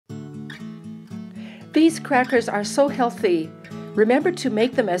These crackers are so healthy. Remember to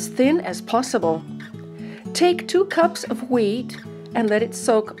make them as thin as possible. Take 2 cups of wheat and let it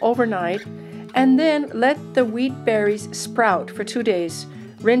soak overnight, and then let the wheat berries sprout for 2 days,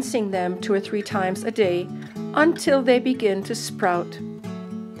 rinsing them 2 or 3 times a day until they begin to sprout.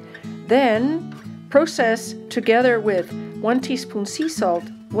 Then process together with 1 teaspoon sea salt,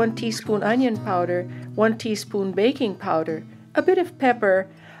 1 teaspoon onion powder, 1 teaspoon baking powder, a bit of pepper,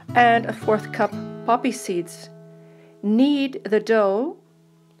 and a 1/4 cup poppy seeds. Knead the dough.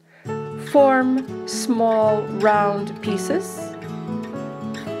 Form small round pieces.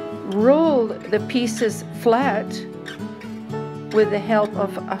 Roll the pieces flat with the help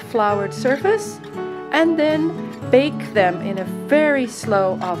of a floured surface, and then bake them in a very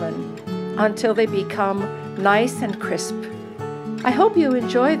slow oven until they become nice and crisp. I hope you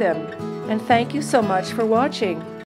enjoy them, and thank you so much for watching.